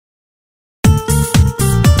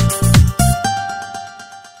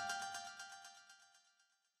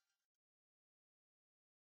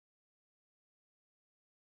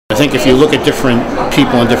think if you look at different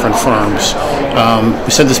people in different firms,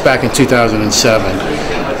 we said this back in 2007,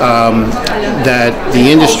 that the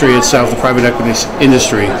industry itself, the private equity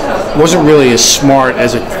industry, wasn't really as smart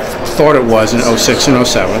as it thought it was in 06 and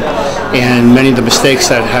 07, and many of the mistakes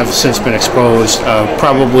that have since been exposed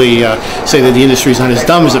probably say that the industry is not as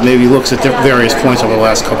dumb as it maybe looks at various points over the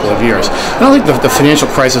last couple of years. I don't think the financial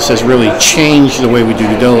crisis has really changed the way we do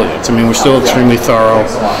due diligence. I mean, we're still extremely thorough,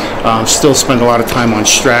 still spend a lot of time on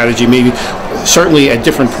strategy. Maybe, certainly at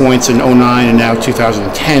different points in 09 and now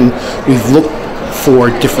 2010, we've looked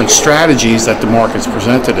for different strategies that the market's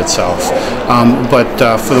presented itself. But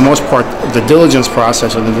for the most part, the diligence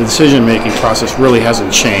process and the decision-making process really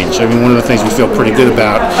hasn't changed. I mean, one of the things we feel pretty good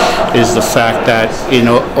about is the fact that in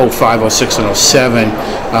 05, 06, and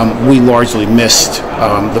 07, we largely missed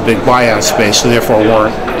the big buyout space, so therefore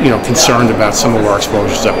weren't, concerned about some of our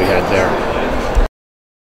exposures that we had there.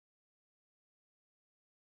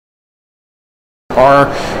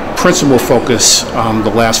 Our principal focus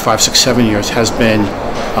the last 5, 6, 7 years has been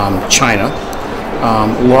China,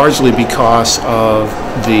 largely because of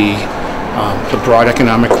the broad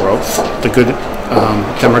economic growth, the good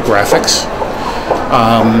demographics,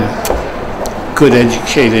 good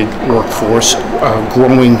educated workforce,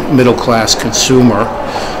 growing middle-class consumer,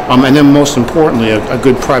 and then most importantly, a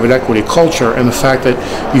good private equity culture, and the fact that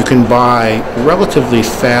you can buy relatively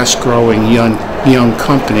fast-growing young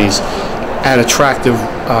companies at attractive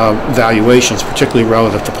valuations, particularly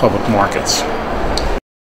relative to public markets.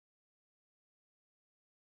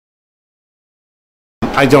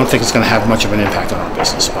 I don't think it's going to have much of an impact on our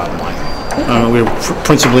business, bottom line. We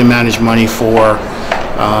principally manage money for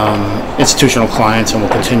institutional clients, and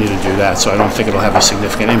we'll continue to do that, so I don't think it'll have a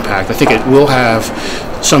significant impact. I think it will have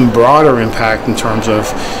some broader impact in terms of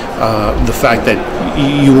the fact that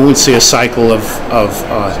you won't see a cycle of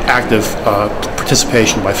active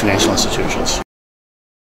participation by financial institutions.